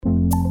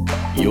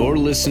You're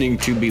listening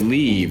to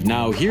Believe.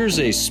 Now, here's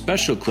a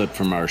special clip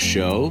from our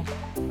show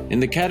in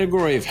the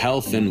category of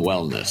health and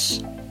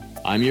wellness.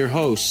 I'm your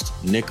host,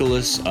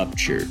 Nicholas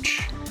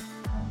Upchurch.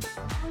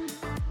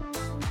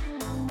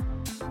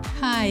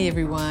 Hi,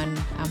 everyone.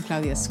 I'm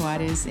Claudia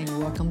Suarez, and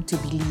welcome to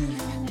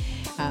Believe.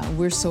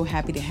 We're so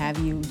happy to have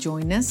you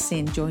join us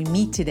and join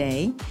me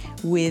today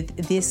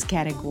with this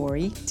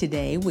category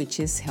today, which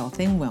is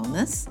health and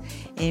wellness.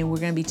 And we're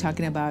going to be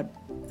talking about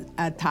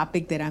a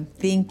topic that I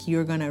think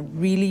you're going to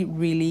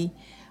really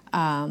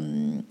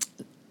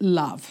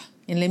love.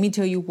 And let me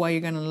tell you why you're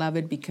going to love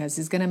it, because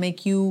it's going to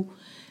make you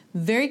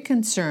very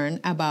concerned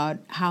about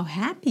how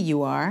happy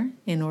you are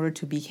in order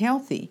to be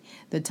healthy.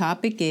 The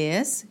topic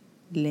is,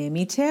 let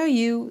me tell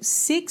you,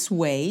 6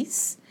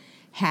 ways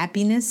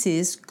happiness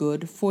is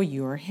good for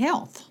your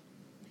health.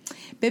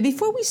 But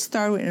before we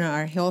start with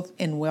our health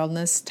and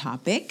wellness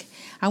topic,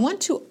 I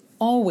want to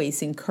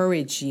always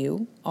encourage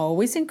you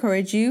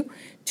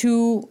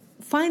to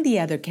find the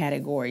other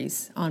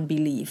categories on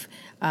Believe.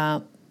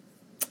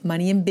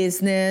 Money and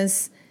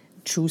business,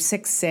 true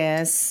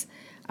success,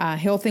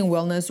 health and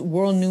wellness,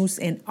 world news,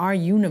 and our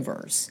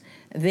universe.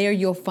 There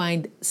you'll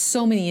find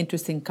so many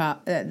interesting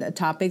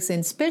topics,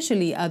 and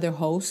especially other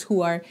hosts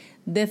who are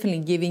definitely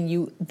giving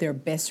you their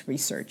best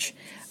research.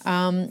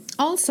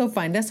 Also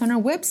find us on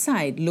our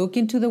website. Look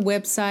into the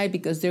website,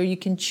 because there you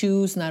can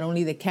choose not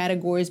only the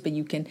categories, but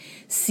you can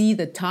see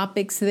the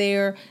topics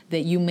there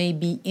that you may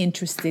be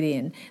interested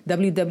in.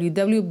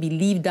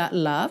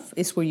 www.believe.love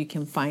is where you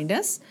can find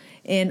us.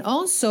 And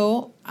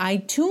also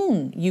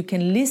iTunes, you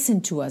can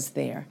listen to us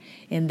there.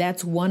 And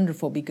that's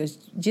wonderful, because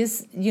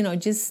just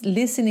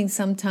listening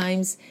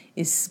sometimes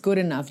is good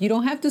enough. You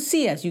don't have to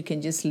see us. You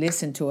can just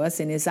listen to us.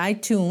 And it's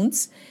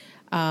iTunes,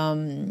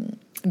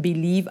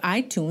 Believe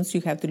iTunes. You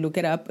have to look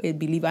it up at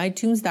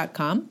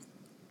believeitunes.com.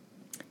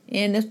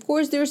 And of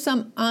course, there's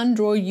some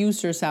Android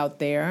users out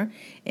there,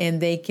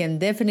 and they can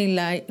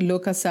definitely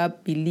look us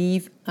up,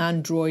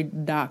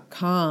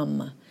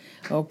 believeandroid.com.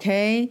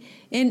 Okay?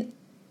 And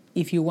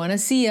if you want to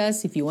see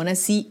us, if you want to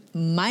see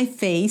my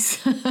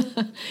face,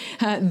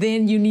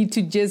 then you need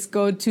to just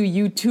go to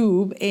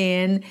YouTube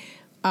and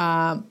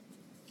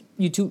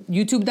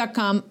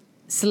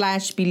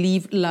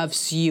youtube.com/Believe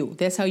Loves You.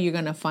 That's how you're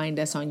going to find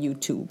us on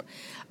YouTube.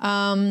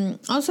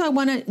 Also, I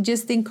want to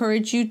just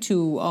encourage you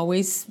to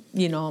always,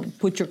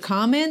 put your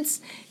comments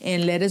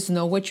and let us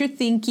know what you're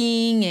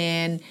thinking,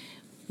 and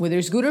whether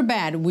it's good or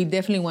bad, we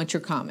definitely want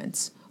your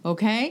comments.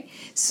 Okay?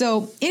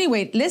 So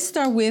anyway, let's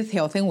start with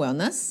health and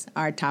wellness,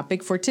 our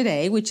topic for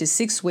today, which is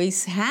 6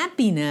 ways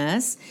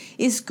happiness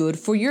is good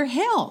for your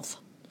health.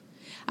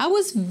 I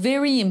was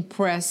very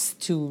impressed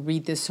to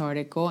read this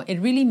article.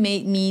 It really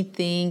made me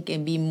think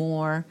and be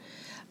more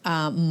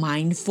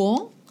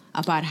mindful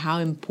about how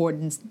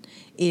important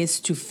it is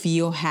to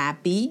feel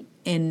happy,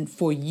 and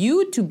for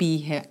you to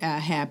be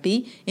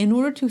happy in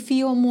order to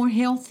feel more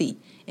healthy.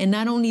 And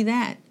not only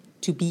that,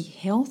 to be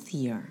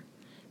healthier.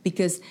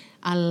 Because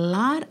a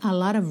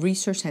lot of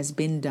research has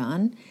been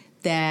done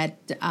that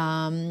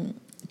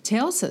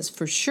tells us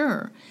for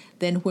sure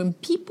that when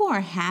people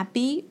are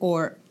happy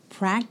or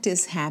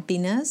practice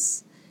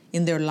happiness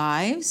in their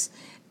lives,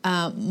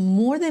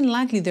 more than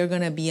likely they're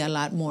going to be a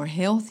lot more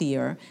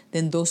healthier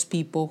than those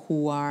people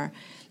who are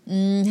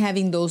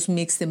having those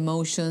mixed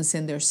emotions,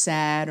 and they're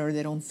sad or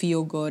they don't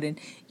feel good. And,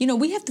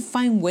 we have to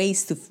find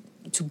ways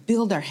to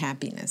build our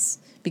happiness,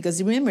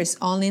 because remember, it's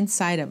all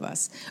inside of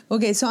us.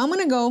 Okay, so I'm going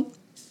to go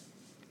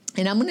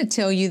and I'm going to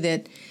tell you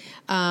that,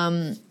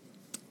 I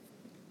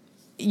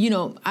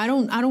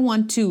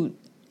want to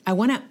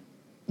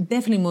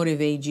definitely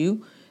motivate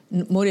you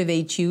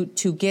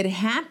to get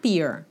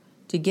happier,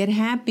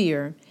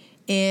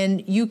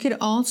 And you could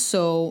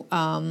also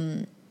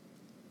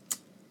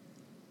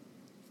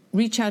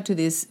reach out to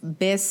these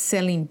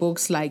best-selling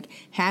books like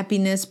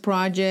Happiness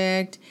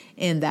Project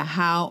and The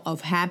How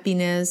of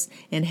Happiness,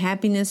 and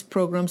happiness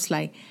programs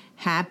like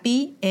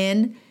Happy,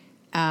 and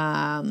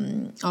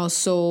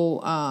also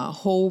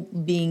Whole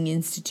Being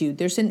Institute.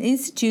 There's an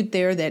institute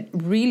there that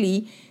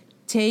really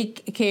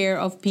take care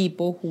of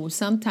people who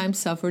sometimes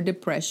suffer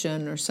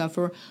depression or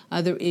suffer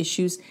other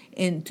issues,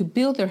 and to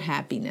build their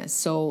happiness.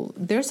 So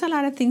there's a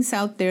lot of things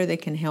out there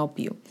that can help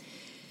you.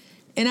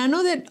 And I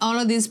know that all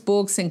of these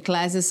books and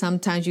classes,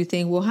 sometimes you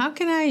think, well, how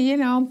can I,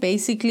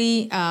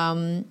 basically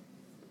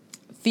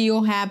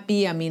feel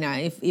happy? I mean,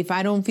 if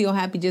I don't feel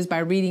happy just by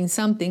reading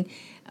something,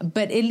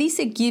 but at least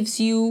it gives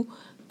you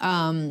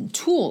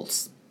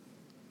tools.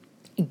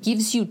 It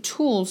gives you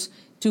tools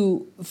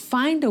to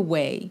find a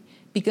way,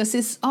 because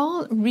it's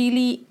all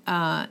really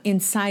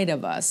inside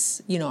of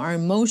us. Our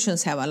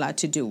emotions have a lot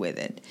to do with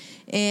it.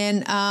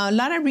 And a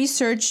lot of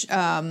research,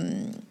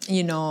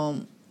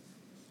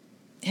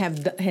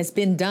 has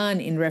been done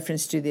in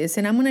reference to this.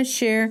 And I'm going to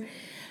share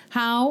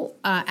how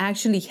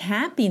actually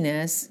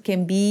happiness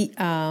can be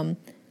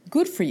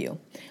good for you.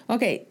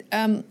 Okay,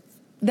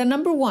 the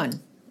number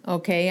one.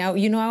 Okay, I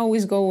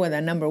always go with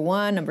a number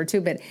 1, number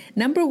 2, but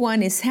number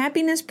 1 is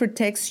happiness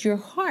protects your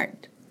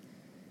heart.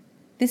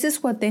 this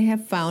is what they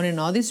have found in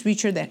all this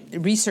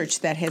research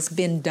that has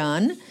been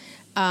done.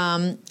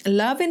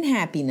 Love and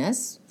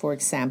happiness, for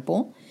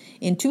example.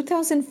 In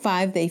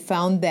 2005, they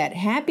found that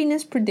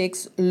happiness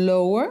predicts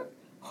lower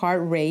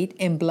heart rate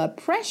and blood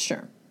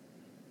pressure.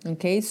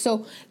 Okay,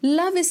 so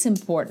love is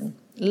important.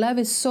 Love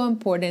is so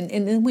important.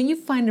 And when you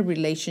find a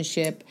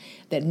relationship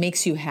that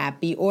makes you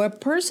happy, or a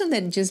person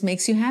that just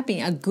makes you happy,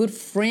 a good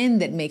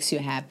friend that makes you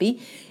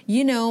happy,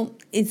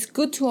 it's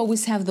good to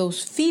always have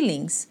those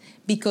feelings,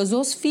 because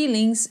those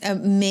feelings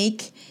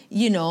make,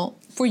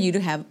 for you to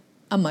have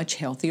a much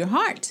healthier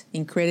heart,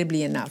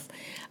 incredibly enough.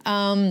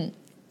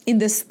 In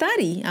the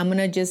study, I'm going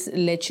to just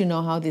let you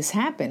know how this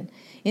happened.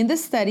 In the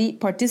study,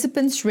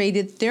 participants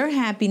rated their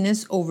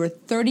happiness over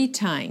 30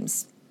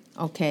 times,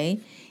 okay?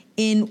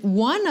 In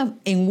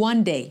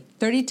one day,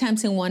 30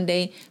 times in one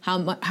day,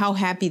 how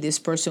happy this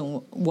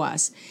person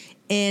was.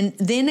 And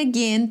then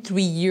again,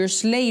 3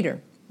 years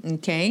later,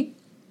 okay?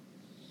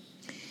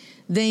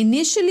 The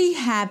initially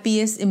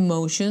happiest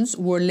emotions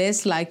were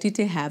less likely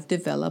to have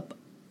developed.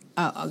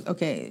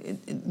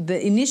 The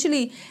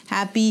initially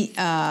happy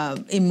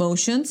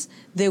emotions,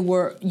 they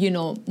were,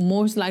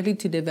 most likely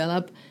to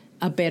develop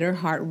a better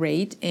heart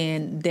rate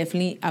and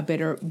definitely a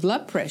better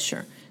blood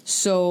pressure.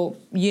 So,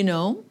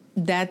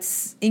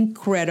 that's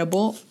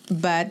incredible,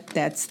 but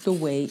that's the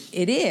way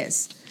it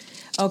is.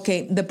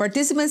 Okay, the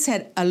participants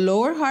had a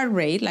lower heart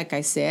rate, like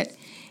I said,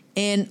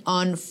 and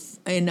on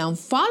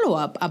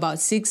follow-up, about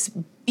 6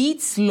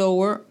 beats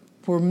lower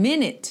per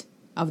minute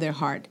of their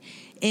heart.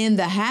 And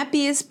the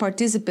happiest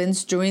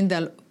participants during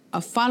the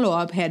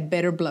follow-up had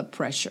better blood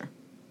pressure.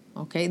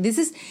 Okay, this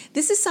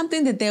is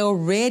something that they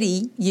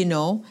already,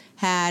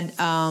 had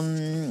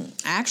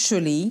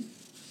actually,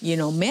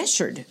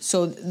 measured.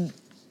 So,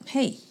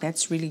 hey,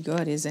 that's really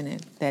good, isn't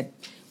it? That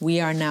we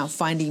are now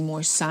finding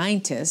more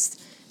scientists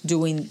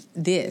doing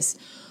this.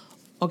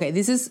 Okay,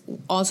 this is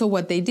also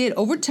what they did.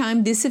 Over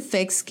time, these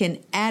effects can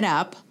add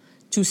up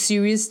to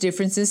serious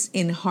differences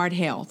in heart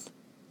health.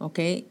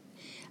 Okay,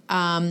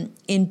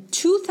 in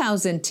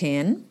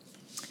 2010,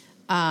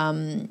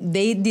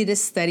 they did a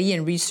study,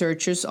 and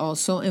researchers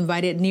also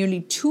invited nearly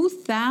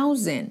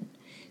 2,000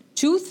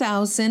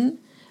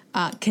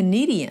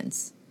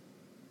 Canadians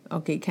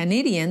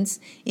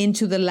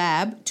into the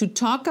lab to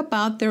talk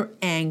about their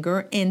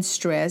anger and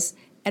stress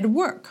at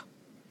work.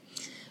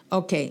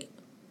 Okay,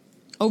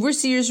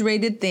 overseers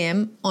rated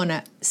them on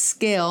a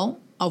scale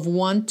of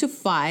 1 to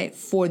 5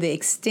 for the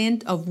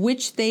extent of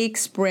which they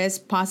express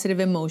positive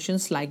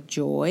emotions like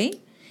joy,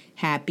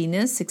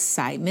 happiness,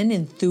 excitement,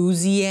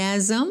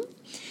 enthusiasm,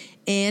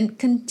 and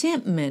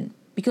contentment,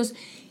 because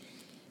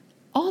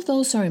all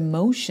those are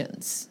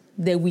emotions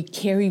that we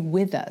carry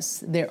with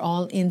us. They're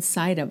all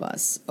inside of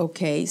us,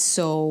 okay?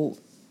 So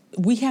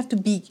we have to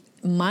be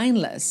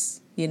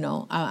mindless,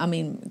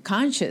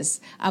 conscious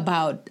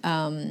about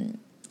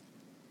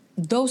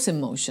those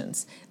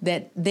emotions,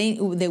 that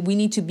we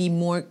need to be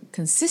more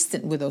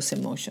consistent with those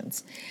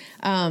emotions.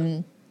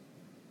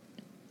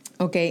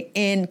 Okay,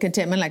 and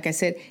contentment, like I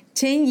said,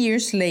 10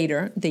 years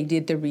later, they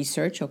did the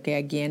research, okay,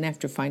 again,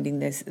 after finding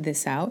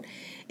this out.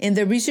 And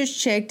the research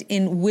checked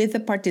in with the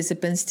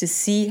participants to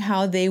see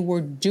how they were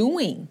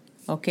doing,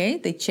 okay?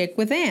 They checked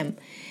with them.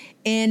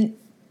 And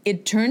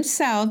it turns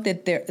out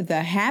that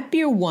the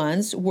happier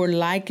ones were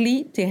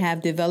likely to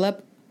have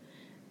developed,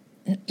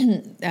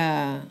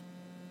 the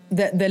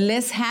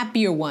less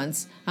happier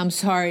ones,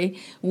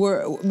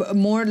 were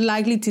more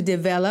likely to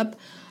develop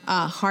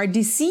heart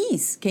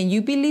disease. Can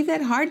you believe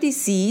that? Heart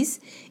disease.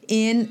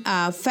 In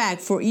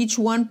fact, for each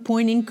 1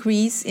 point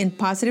increase in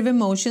positive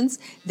emotions,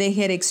 they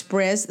had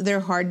expressed their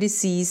heart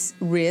disease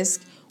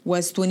risk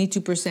was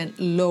 22%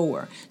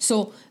 lower.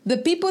 So the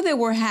people that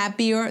were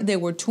happier, they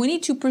were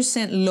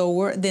 22%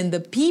 lower than the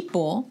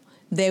people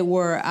that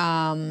were,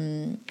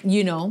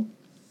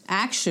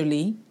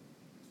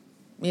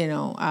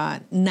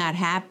 not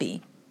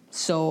happy.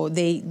 So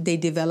they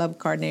developed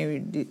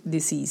coronary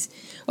disease.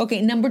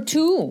 Okay, number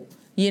two,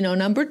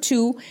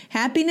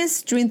 happiness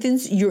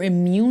strengthens your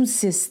immune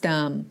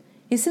system.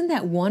 Isn't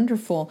that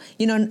wonderful?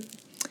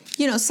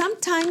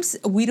 Sometimes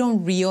we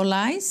don't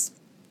realize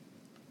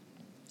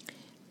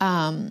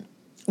how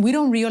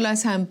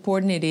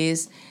important it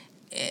is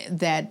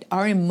that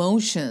our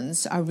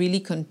emotions are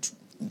really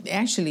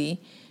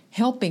actually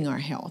helping our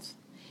health.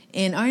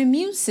 And our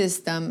immune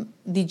system,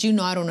 did you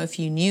know, I don't know if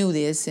you knew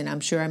this, and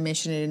I'm sure I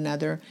mentioned it in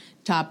other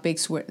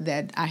topics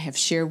that I have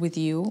shared with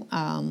you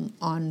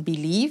on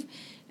Believe,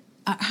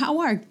 how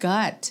our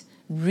gut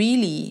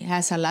really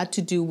has a lot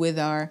to do with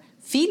our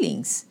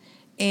feelings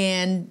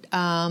and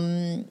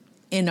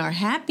our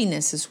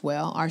happiness as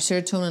well. Our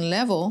serotonin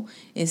level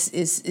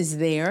is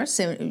there,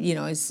 so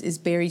is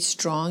very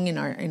strong in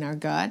our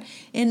gut,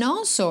 and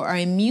also our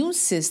immune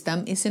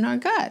system is in our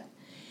gut.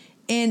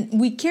 And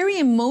we carry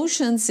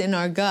emotions in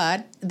our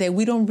gut that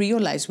we don't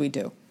realize we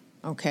do,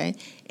 okay?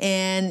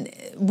 And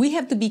we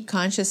have to be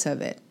conscious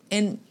of it.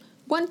 And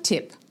one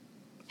tip,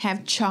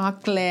 have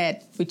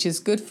chocolate, which is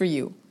good for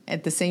you,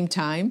 at the same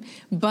time,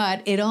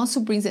 but it also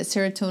brings that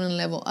serotonin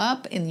level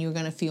up and you're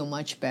going to feel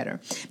much better.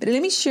 But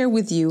let me share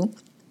with you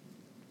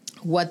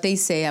what they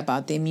say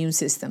about the immune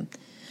system.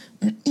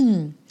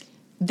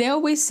 They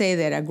always say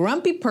that a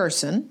grumpy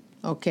person,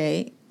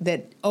 okay,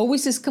 that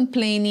always is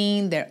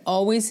complaining, that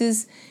always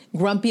is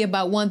grumpy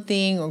about one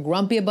thing or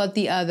grumpy about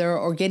the other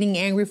or getting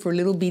angry for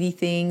little bitty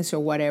things or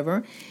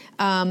whatever.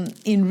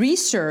 In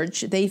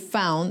research, they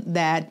found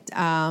that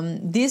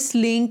this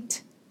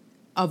linked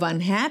of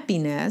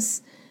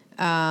unhappiness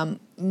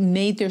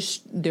made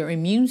their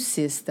immune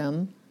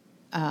system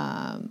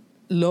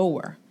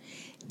lower.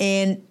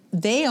 And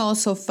they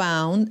also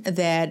found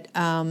that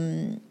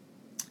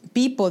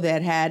people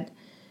that had,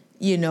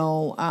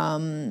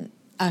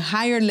 a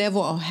higher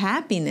level of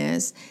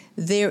happiness,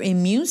 their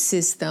immune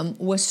system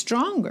was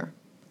stronger.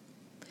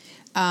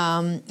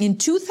 In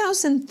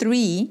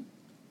 2003,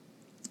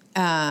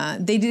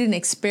 they did an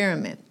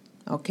experiment,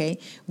 okay,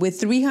 with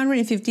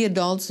 350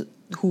 adults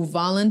who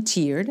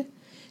volunteered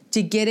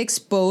to get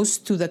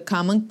exposed to the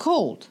common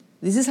cold.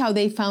 This is how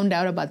they found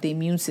out about the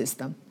immune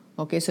system,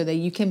 okay, so that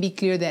you can be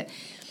clear that,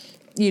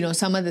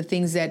 some of the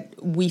things that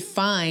we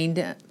find,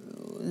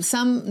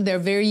 they're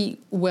very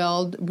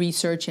well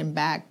researched and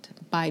backed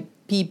by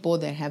people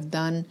that have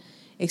done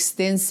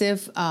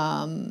extensive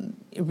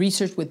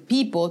research with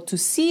people to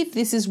see if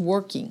this is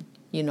working,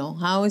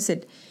 how is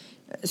it,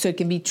 so it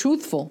can be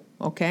truthful,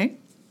 okay?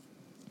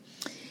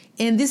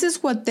 And this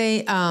is what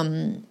they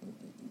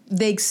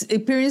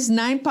experience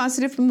 9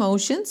 positive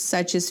emotions,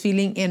 such as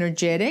feeling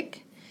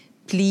energetic,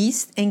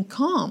 pleased, and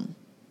calm,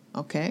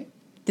 okay?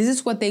 This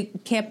is what they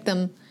kept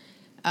them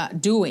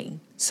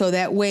doing. So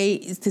that way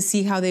to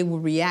see how they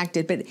would react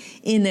it. But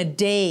in a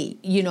day,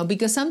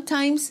 because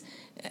sometimes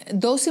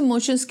those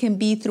emotions can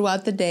be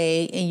throughout the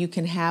day and you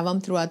can have them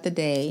throughout the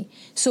day.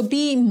 So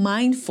be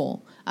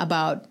mindful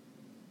about,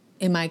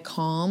 am I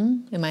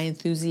calm? Am I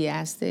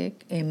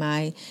enthusiastic? Am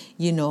I,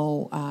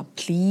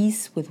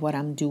 pleased with what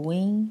I'm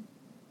doing,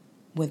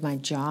 with my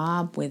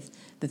job, with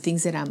the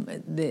things that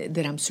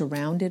I'm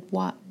surrounded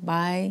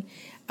by?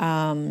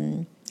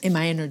 Am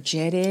I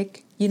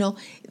energetic?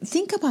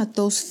 Think about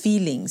those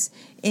feelings.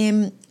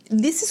 And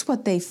this is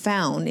what they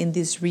found in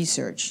this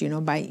research,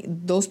 by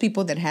those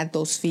people that had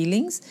those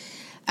feelings.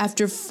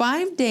 After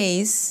 5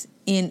 days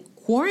in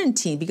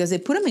quarantine, because they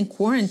put them in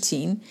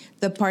quarantine,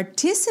 the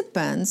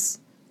participants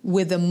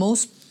with the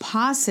most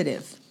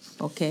positive,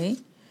 okay,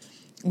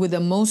 with the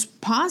most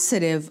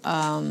positive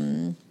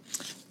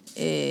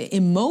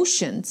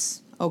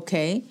emotions,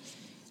 okay,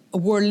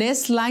 were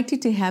less likely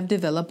to have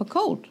developed a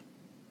cold.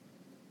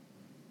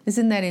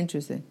 Isn't that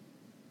interesting?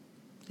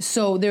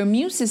 So their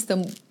immune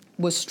system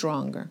was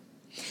stronger.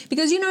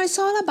 Because, it's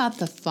all about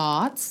the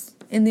thoughts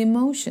and the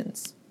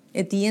emotions.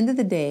 At the end of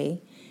the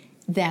day,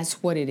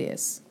 that's what it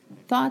is.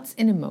 Thoughts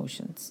and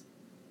emotions.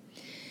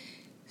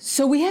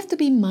 So we have to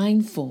be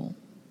mindful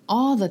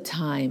all the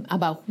time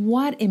about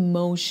what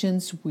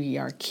emotions we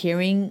are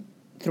carrying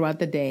throughout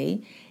the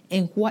day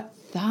and what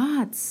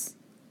thoughts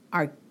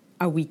are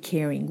we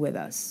carrying with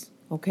us.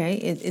 Okay?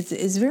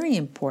 It's very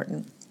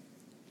important.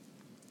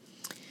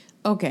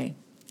 Okay.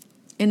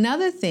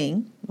 Another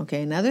thing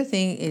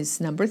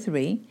is number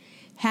 3.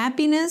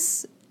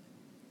 Happiness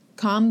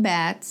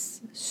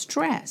combats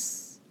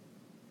stress.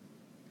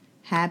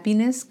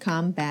 Happiness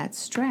combats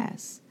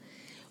stress.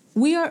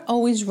 We are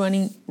always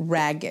running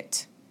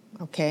ragged,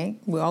 okay?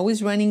 We're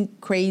always running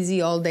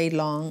crazy all day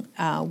long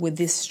with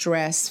this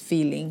stress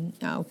feeling,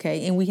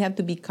 okay? And we have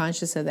to be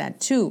conscious of that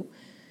too.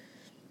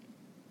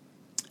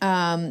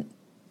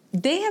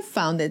 They have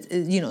found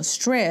that,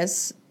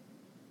 stress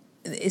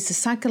is a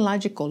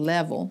psychological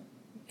level,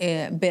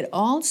 but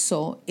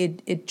also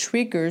it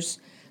triggers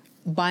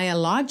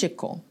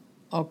biological,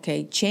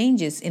 okay,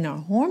 changes in our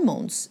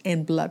hormones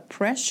and blood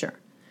pressure.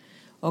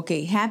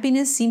 Okay,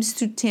 happiness seems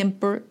to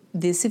temper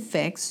these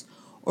effects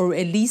or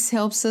at least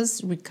helps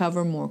us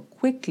recover more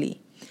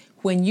quickly.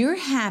 When you're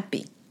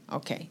happy,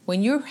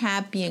 when you're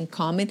happy and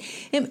calm, and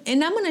I'm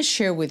going to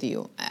share with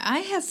you, I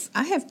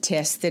have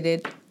tested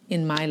it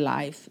in my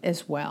life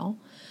as well.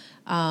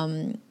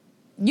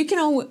 You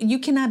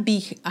cannot be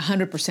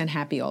 100%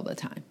 happy all the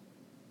time.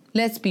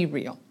 Let's be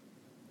real.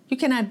 You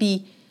cannot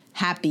be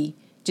happy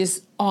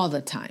just all the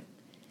time.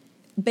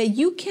 But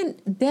you can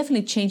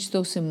definitely change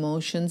those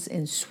emotions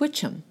and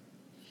switch them.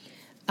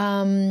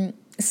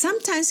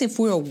 Sometimes if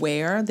we're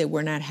aware that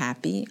we're not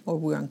happy or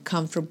we're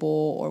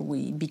uncomfortable or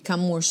we become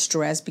more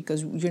stressed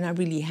because you're not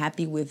really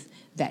happy with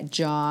that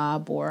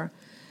job or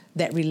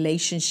that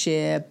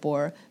relationship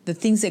or the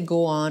things that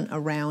go on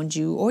around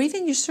you or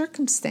even your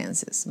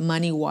circumstances,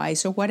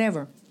 money-wise or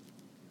whatever,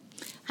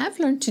 I've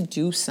learned to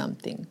do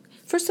something.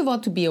 First of all,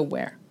 to be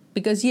aware.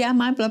 Because,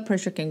 my blood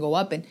pressure can go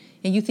up and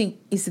you think,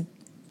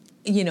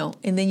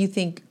 and then you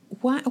think,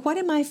 what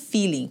am I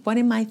feeling? What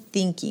am I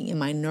thinking?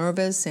 Am I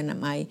nervous? And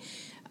am I,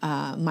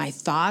 my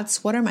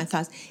thoughts? What are my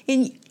thoughts?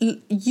 And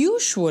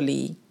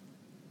usually,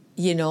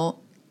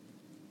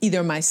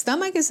 either my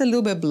stomach is a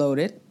little bit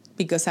bloated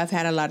because I've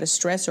had a lot of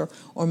stress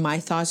or my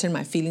thoughts and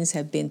my feelings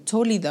have been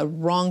totally the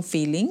wrong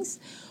feelings,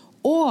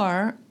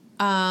 or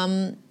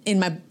and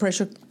my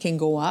pressure can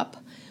go up,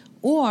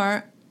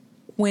 or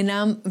when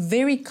I'm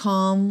very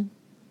calm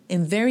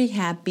and very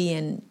happy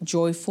and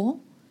joyful,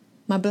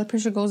 my blood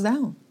pressure goes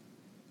down.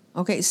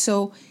 Okay,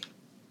 so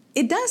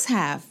it does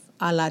have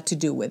a lot to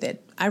do with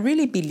it. I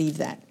really believe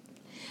that.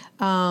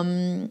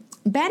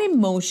 Bad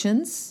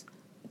emotions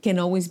can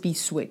always be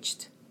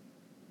switched.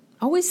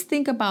 Always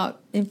think about,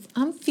 if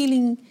I'm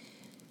feeling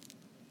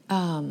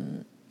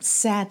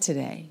sad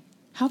today,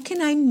 how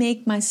can I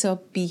make myself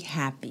be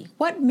happy?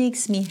 What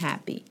makes me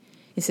happy?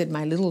 Is it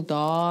my little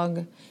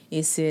dog?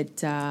 Is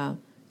it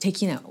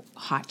taking a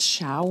hot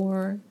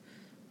shower,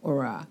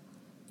 or a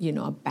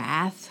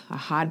bath, a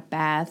hot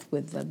bath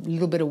with a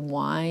little bit of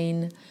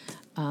wine?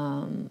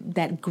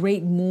 That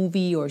great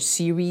movie or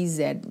series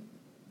that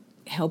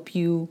help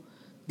you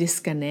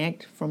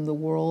disconnect from the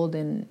world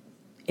and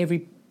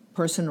every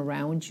person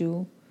around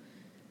you.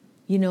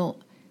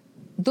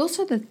 Those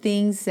are the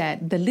things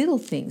the little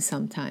things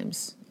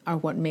sometimes are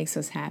what makes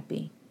us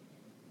happy.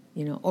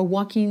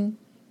 Or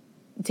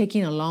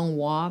taking a long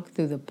walk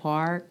through the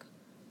park,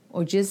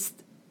 or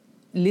just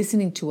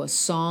listening to a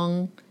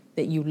song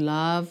that you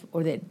love,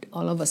 or that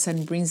all of a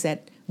sudden brings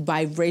that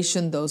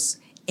vibration, those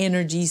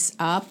energies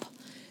up,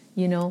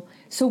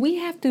 So we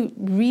have to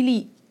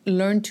really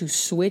learn to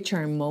switch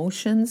our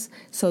emotions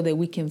so that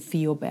we can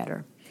feel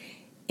better.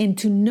 And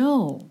to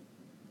know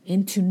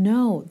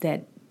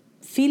that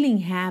feeling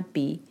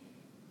happy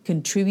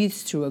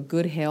contributes to a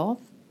good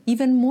health,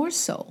 even more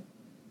so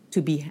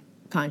to be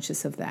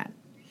conscious of that.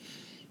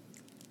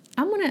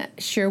 I'm going to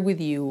share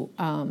with you,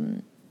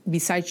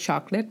 besides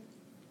chocolate,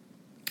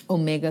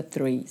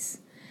 omega-3s.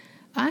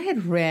 I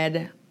had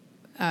read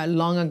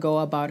long ago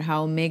about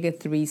how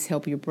omega-3s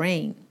help your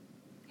brain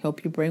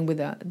with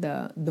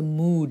the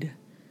mood,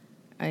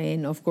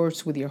 and of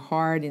course with your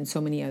heart and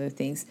so many other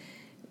things.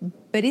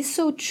 But it's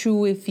so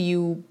true if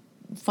you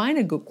find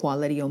a good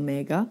quality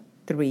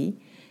omega-3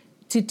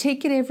 to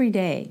take it every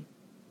day,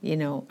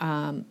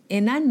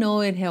 and I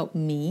know it helped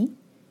me.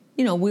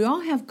 We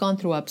all have gone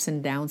through ups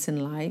and downs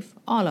in life,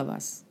 all of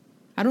us.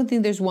 I don't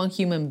think there's one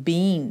human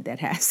being that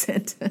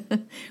hasn't.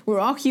 We're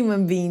all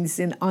human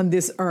beings on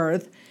this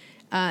earth,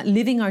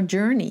 living our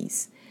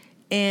journeys.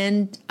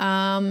 And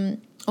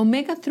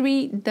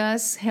omega-3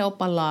 does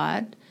help a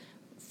lot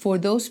for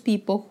those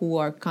people who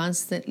are can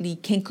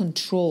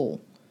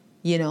control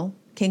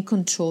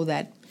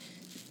that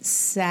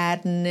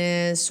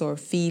sadness or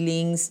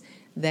feelings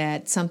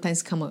that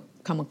sometimes come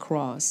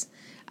across.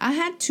 I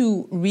had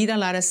to read a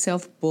lot of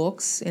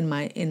self-books in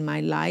my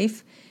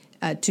life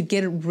to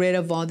get rid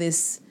of all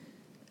this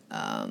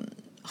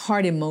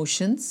hard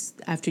emotions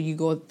after you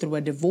go through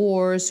a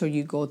divorce, or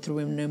you go through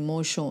an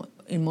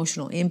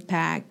emotional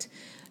impact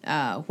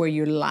where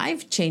your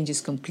life changes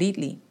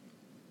completely,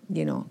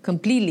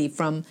 completely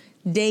from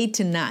day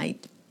to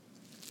night.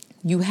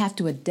 You have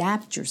to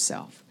adapt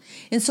yourself.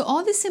 And so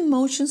all these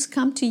emotions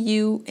come to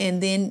you,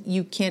 and then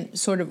you can't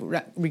sort of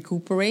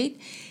recuperate.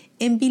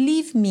 And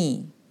believe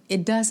me,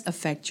 it does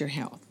affect your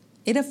health.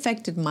 It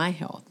affected my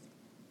health.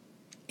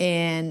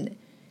 And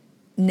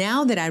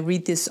now that I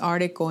read this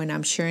article and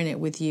I'm sharing it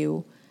with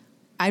you,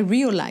 I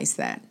realize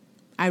that.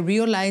 It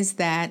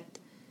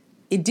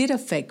did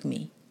affect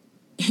me.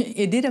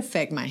 It did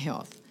affect my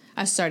health.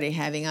 I started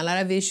having a lot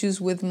of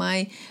issues with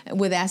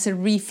acid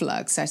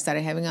reflux. I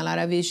started having a lot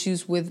of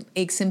issues with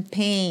aches and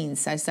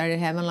pains. I started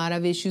having a lot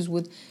of issues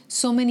with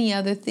so many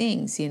other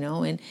things,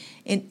 and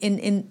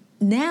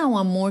now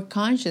I'm more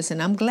conscious,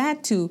 and I'm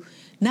glad to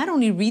not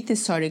only read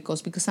these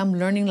articles because I'm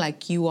learning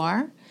like you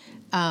are,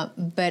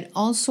 but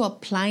also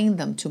applying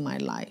them to my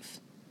life,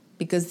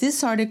 because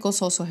these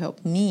articles also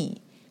help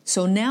me.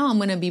 So now I'm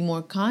going to be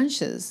more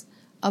conscious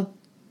of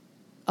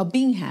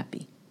being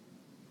happy.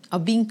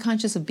 Of being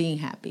conscious of being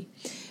happy.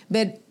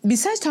 But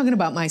besides talking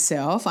about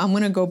myself, I'm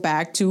going to go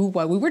back to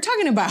what we were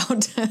talking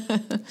about.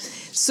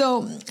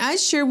 So I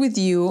share with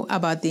you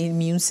about the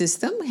immune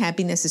system.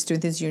 Happiness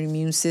strengthens your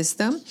immune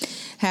system.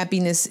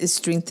 Happiness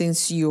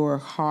strengthens your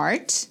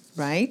heart,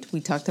 right? We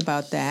talked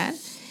about that.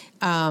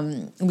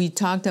 We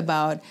talked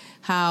about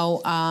how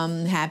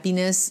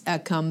happiness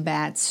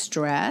combats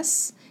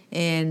stress.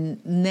 And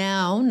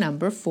now,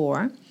 number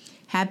 4,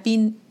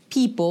 happy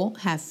people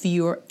have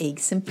fewer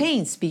aches and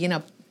pains. Speaking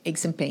of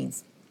aches and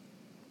pains.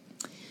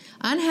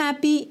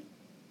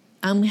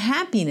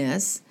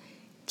 Unhappiness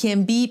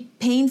can be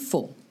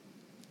painful.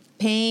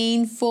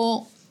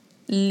 Painful,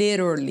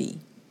 literally.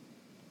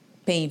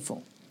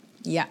 Painful.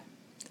 Yeah.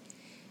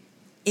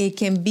 It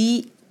can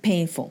be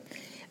painful.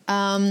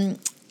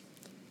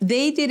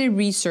 They did a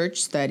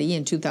research study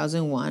in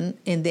 2001,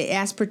 and they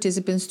asked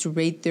participants to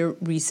rate their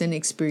recent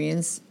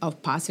experience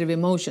of positive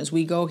emotions.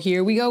 We go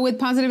with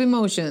positive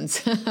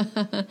emotions.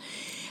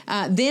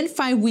 Then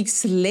 5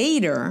 weeks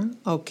later,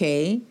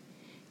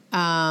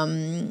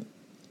 how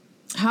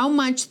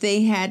much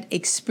they had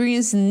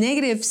experienced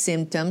negative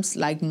symptoms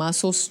like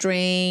muscle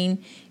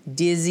strain,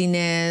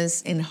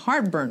 dizziness, and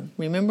heartburn.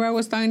 Remember I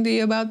was talking to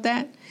you about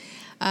that?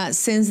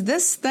 Since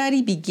this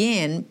study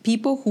began,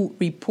 people who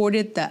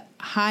reported the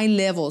high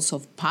levels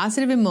of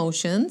positive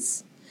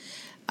emotions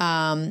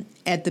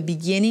at the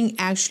beginning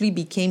actually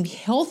became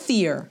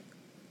healthier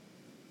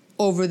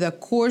over the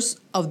course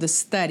of the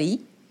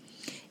study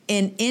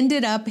and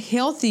ended up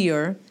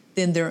healthier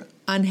than their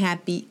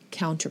unhappy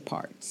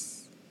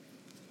counterparts.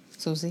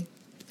 So see?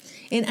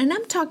 And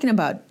I'm talking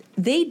about,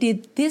 they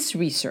did this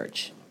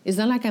research. It's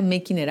not like I'm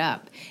making it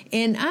up.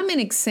 And I'm an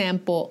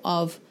example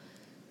of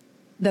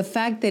the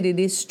fact that it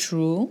is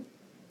true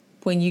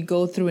when you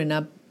go through an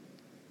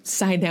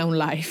upside down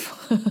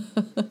life,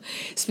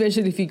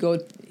 especially if you go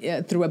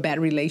through a bad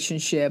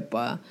relationship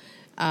or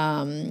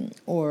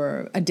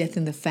a death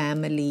in the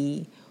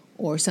family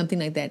or something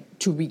like that.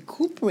 To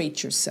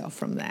recuperate yourself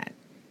from that,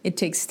 it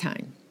takes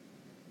time.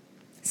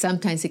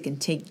 Sometimes it can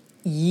take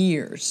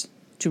years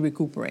to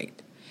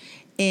recuperate.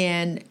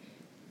 And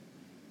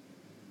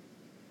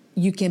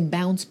you can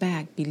bounce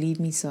back, believe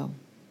me so.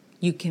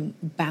 You can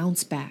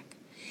bounce back.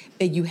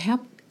 But you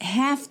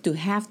have to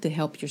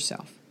help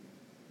yourself.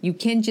 You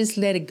can't just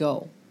let it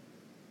go.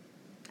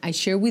 I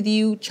share with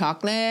you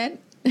chocolate,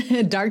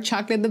 dark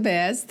chocolate the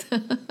best,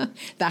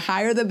 the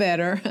higher the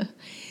better,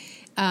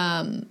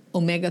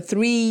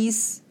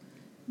 omega-3s.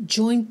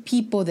 Join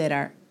people that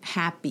are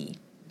happy.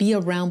 Be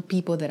around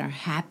people that are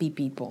happy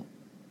people,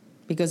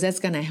 because that's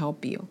going to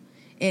help you.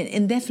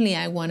 And definitely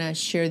I want to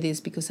share this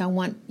because I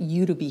want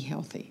you to be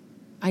healthy.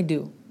 I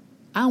do.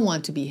 I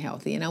want to be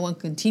healthy, and I want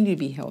to continue to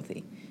be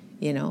healthy,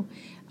 you know.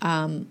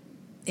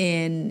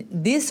 And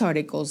these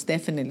articles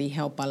definitely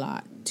help a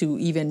lot to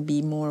even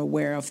be more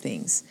aware of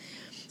things.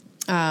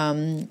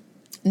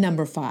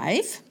 Number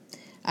 5,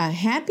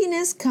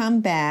 happiness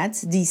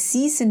combats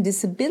disease and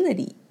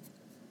disability.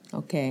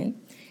 Okay.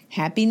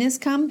 Happiness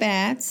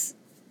combats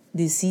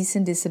disease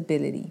and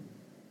disability.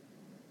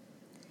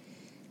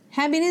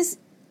 Happiness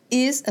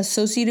is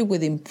associated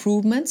with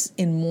improvements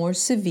in more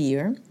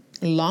severe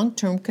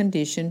long-term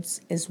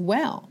conditions as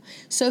well.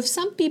 So if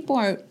some people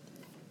are,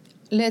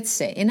 let's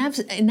say, and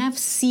I've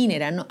seen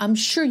it, I'm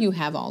sure you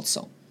have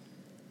also.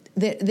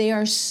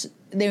 They're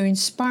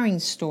inspiring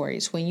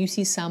stories when you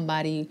see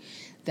somebody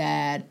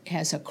that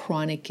has a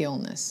chronic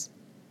illness.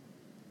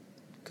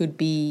 Could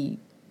be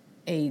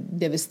a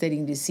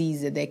devastating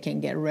disease that they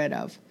can't get rid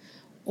of,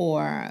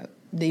 or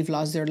they've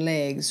lost their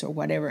legs or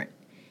whatever.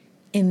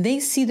 And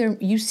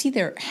you see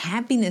their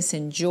happiness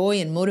and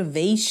joy and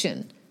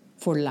motivation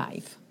for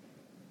life.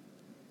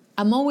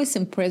 I'm always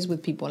impressed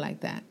with people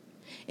like that.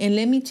 And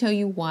let me tell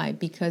you why.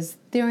 Because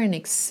they're an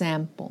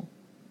example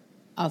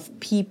of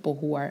people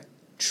who are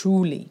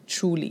truly,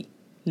 truly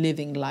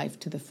living life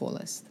to the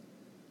fullest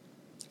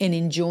and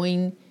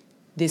enjoying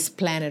this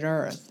planet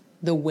Earth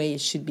the way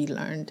it should be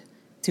learned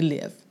to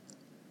live.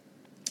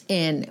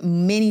 And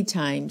many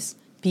times,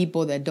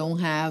 people that don't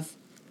have,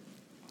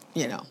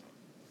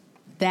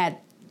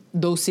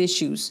 those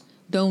issues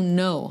don't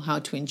know how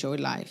to enjoy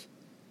life,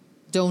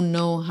 don't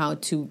know how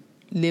to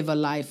live a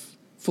life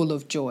full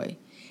of joy.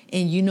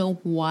 And you know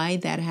why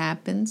that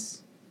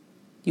happens?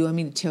 You want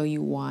me to tell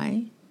you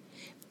why?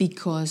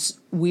 Because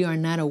we are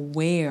not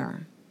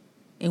aware,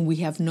 and we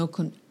have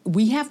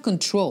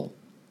control,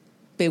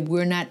 but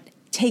we're not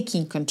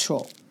taking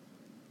control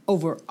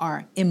over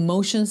our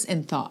emotions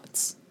and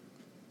thoughts.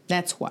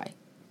 That's why.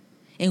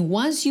 And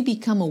once you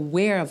become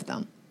aware of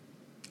them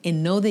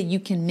and know that you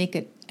can make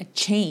a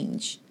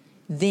change,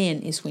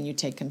 then is when you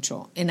take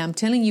control. And I'm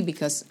telling you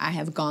because I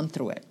have gone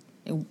through it.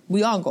 And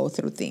we all go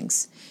through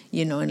things,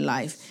 in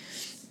life.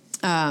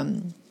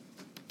 In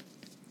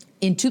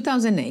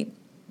 2008,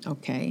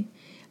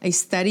 a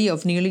study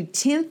of nearly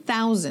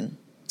 10,000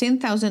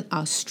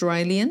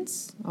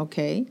 Australians,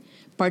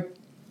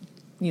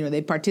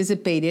 they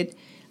participated.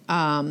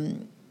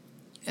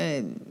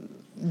 They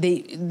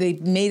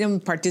made them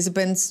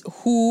participants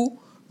who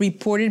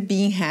reported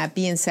being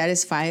happy and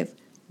satisfied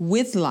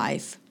with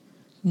life,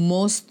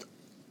 most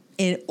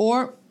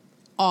or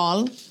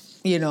all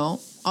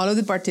of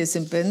the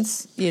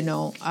participants,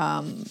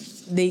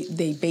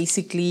 they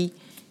basically,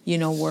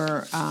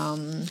 were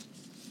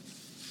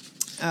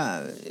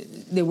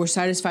they were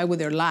satisfied with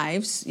their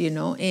lives,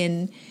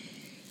 and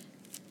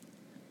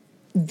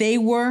they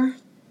were,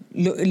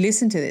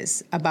 listen to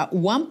this, about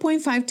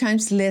 1.5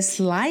 times less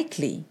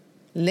likely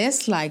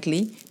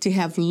to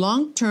have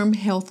long-term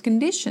health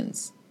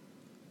conditions.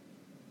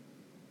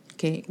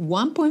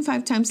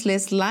 1.5 times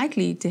less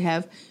likely to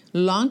have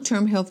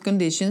long-term health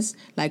conditions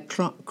like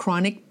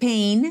chronic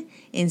pain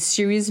and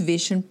serious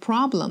vision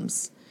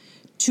problems.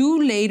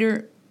 2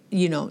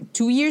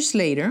 years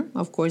later,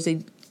 of course,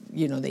 they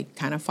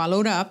kind of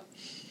followed up.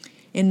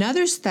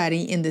 Another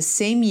study in the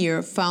same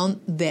year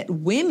found that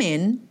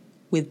women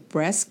with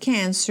breast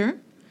cancer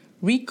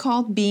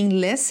recalled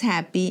being less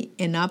happy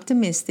and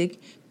optimistic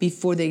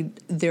before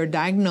their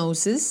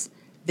diagnosis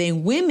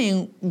than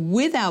women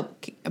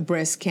without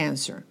breast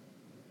cancer.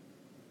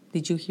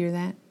 Did you hear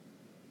that?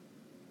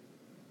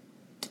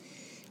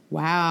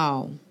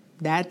 Wow,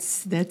 it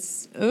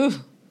says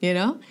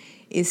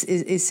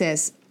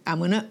I'm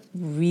going to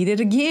read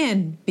it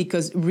again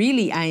because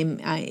really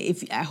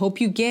I hope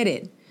you get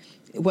it.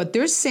 What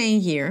they're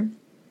saying here,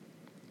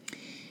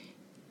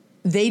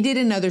 they did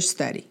another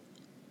study.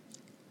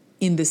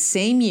 In the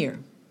same year,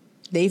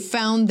 they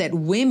found that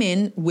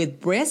women with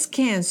breast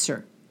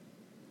cancer,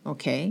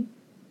 with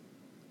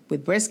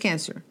breast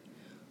cancer,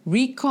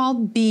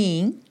 recalled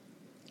being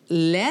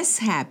less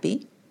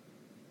happy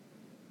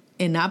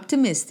and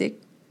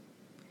optimistic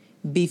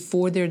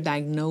before their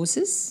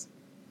diagnosis,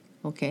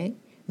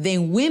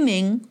 than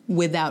women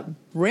without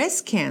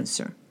breast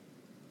cancer,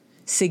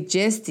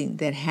 suggesting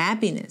that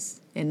happiness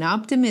and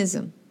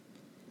optimism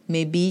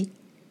may be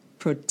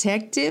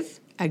protective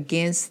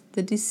against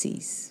the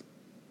disease.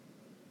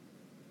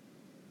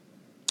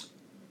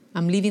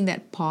 I'm leaving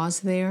that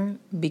pause there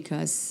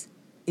because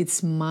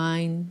it's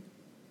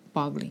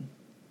mind-boggling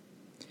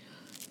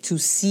to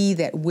see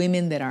that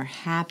women that are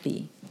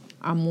happy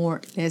are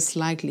less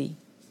likely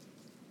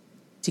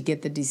to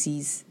get the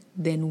disease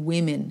than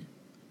women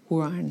who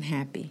are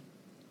unhappy.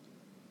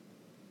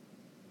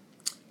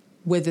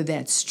 Whether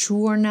that's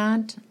true or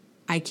not,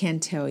 I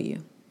can't tell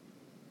you,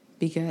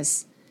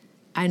 because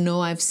I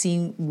know I've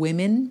seen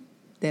women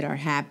that are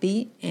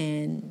happy,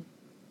 and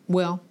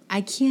well,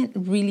 I can't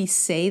really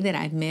say that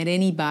I've met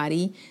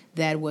anybody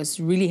that was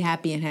really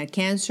happy and had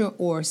cancer,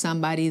 or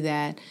somebody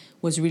that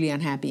was really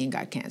unhappy and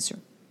got cancer.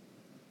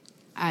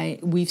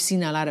 We've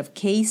seen a lot of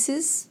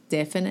cases,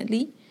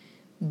 definitely,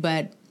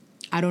 but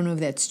I don't know if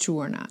that's true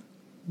or not.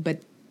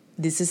 But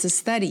this is a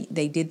study.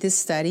 They did this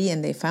study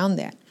and they found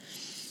that.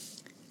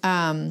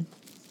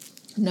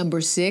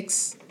 Number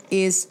 6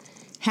 is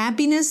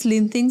happiness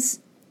lengthens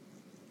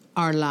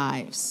our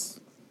lives.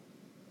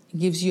 It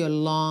gives you a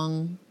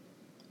long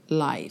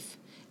life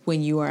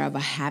when you are a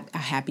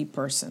happy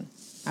person.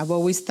 I've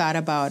always thought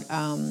about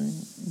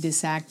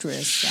this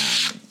actress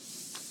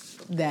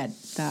that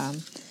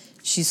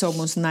she's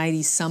almost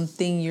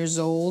 90-something years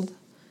old.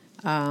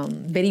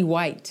 Betty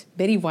White,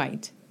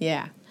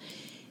 yeah.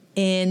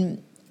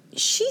 And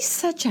she's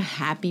such a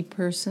happy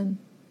person.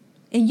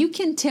 And you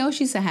can tell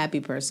she's a happy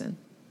person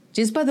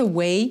just by the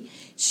way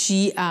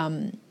she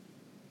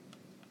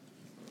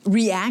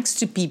reacts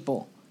to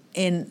people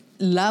and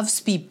loves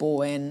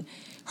people, and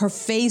her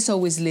face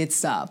always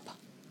lights up,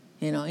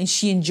 and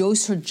she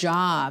enjoys her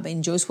job,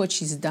 enjoys what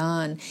she's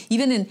done.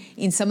 Even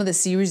in some of the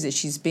series that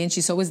she's been,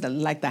 she's always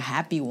the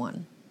happy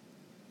one.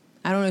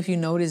 I don't know if you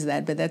noticed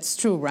that, but that's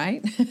true,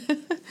 right?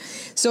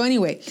 So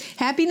anyway,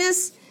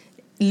 happiness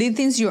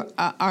lengthens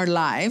our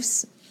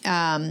lives.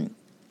 In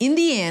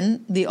the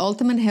end, the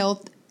ultimate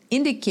health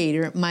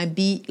indicator might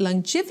be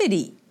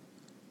longevity.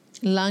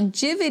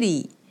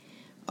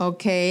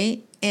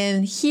 Okay?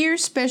 And here,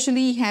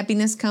 especially,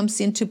 happiness comes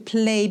into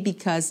play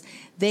because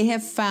they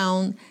have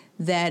found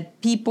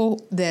that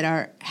people that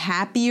are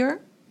happier,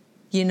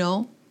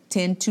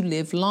 tend to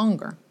live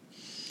longer.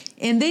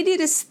 And they did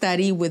a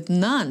study with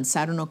nuns.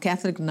 I don't know,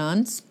 Catholic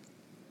nuns.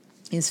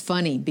 It's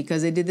funny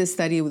because they did this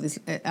study with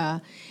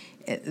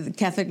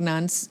Catholic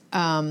nuns.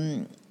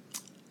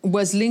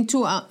 Was linked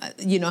to,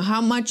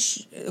 how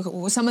much,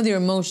 some of their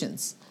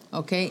emotions,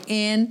 okay?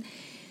 And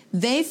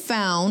they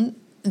found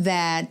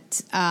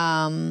that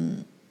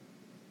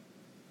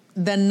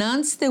the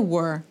nuns that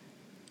were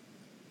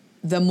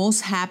the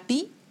most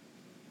happy,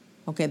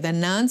 the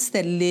nuns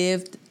that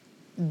lived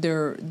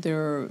their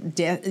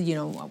death,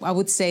 I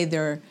would say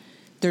their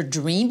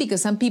dream,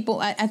 because some people,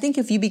 I think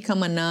if you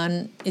become a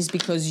nun, it's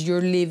because you're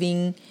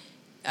living,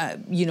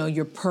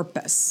 your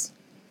purpose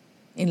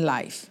in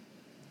life,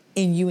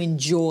 and you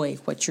enjoy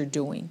what you're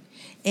doing.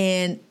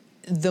 And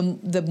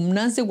the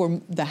nuns that were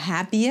the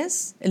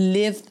happiest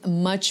lived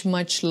much,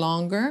 much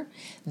longer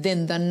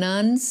than the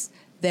nuns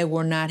that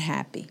were not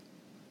happy,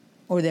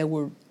 or that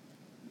were,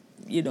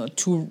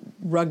 too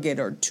rugged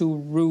or too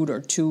rude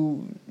or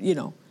too,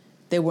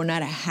 they were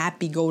not a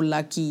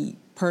happy-go-lucky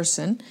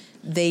person.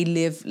 They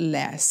live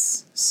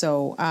less.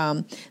 So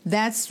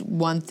that's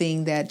one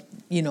thing that,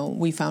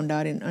 we found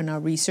out in our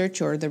research,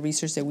 or the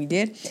research that we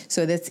did.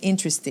 So that's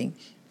interesting.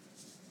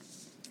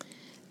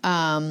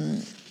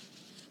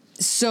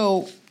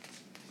 So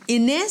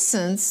in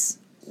essence,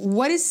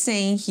 what it's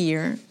saying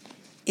here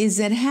is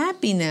that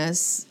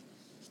happiness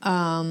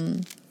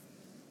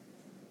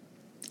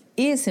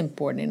is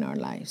important in our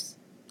lives.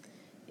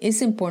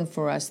 It's important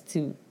for us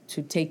to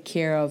take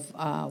care of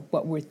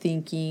what we're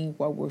thinking,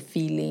 what we're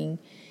feeling.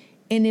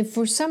 And if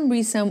for some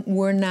reason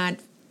we're not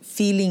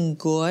feeling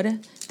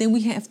good, then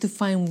we have to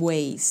find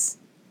ways.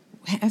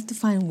 We have to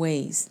find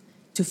ways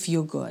to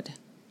feel good.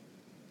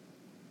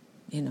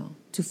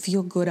 To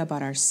feel good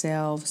about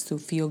ourselves, to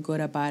feel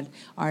good about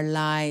our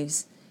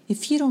lives.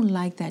 If you don't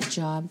like that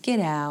job,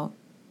 get out.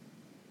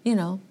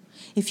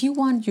 If you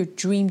want your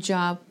dream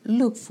job,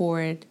 look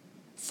for it,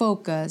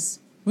 focus,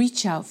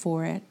 reach out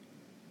for it,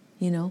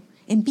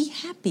 and be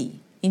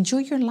happy. Enjoy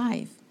your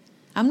life.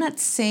 I'm not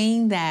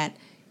saying that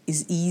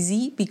is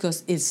easy,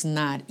 because it's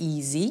not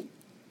easy,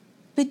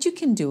 but you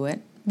can do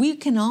it. We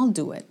can all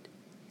do it.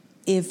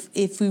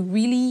 If we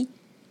really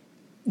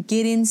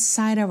get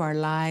inside of our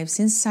lives,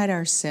 inside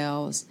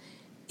ourselves,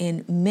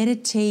 and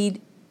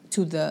meditate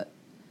to that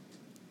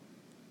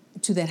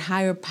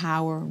higher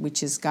power,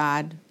 which is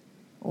God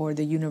or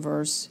the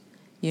universe,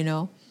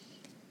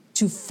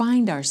 to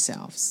find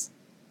ourselves.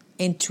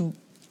 And to,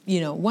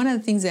 one of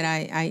the things that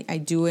I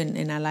do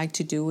and I like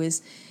to do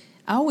is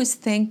I always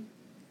thank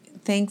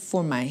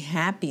for my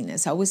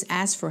happiness. I always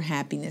ask for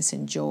happiness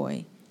and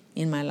joy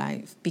in my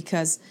life,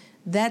 because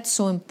that's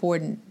so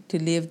important to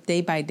live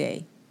day by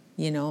day,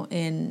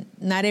 and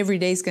not every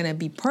day is going to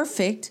be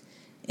perfect,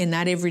 and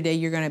not every day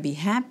you're going to be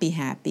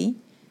happy,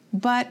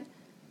 but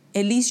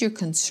at least you're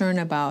concerned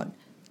about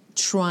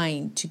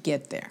trying to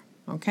get there,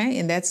 okay?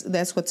 And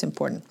that's what's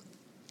important.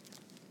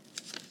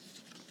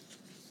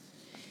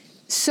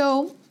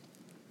 So,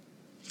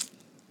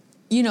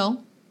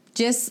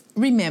 just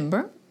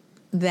remember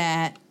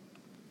that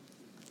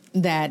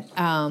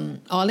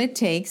all it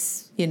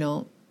takes,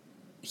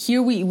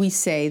 here we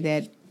say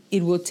that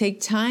it will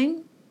take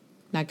time,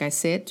 like I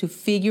said, to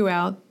figure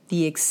out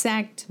the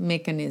exact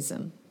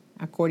mechanism,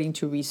 according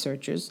to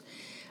researchers,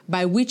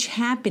 by which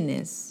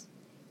happiness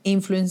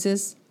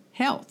influences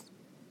health,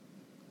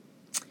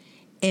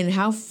 and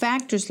how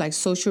factors like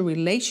social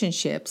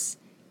relationships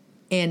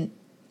and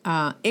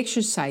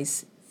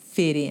exercise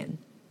fit in,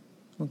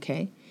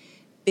 okay?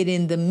 But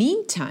in the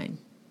meantime,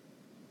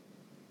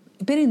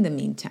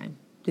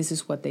 this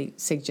is what they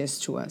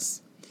suggest to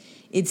us.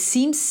 It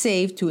seems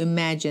safe to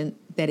imagine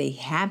that a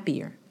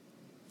happier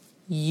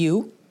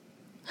you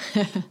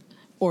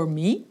or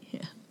me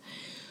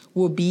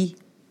will be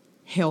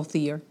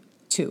healthier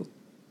too.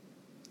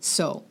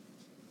 So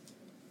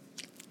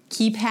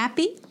keep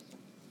happy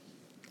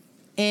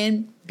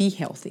and be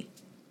healthy.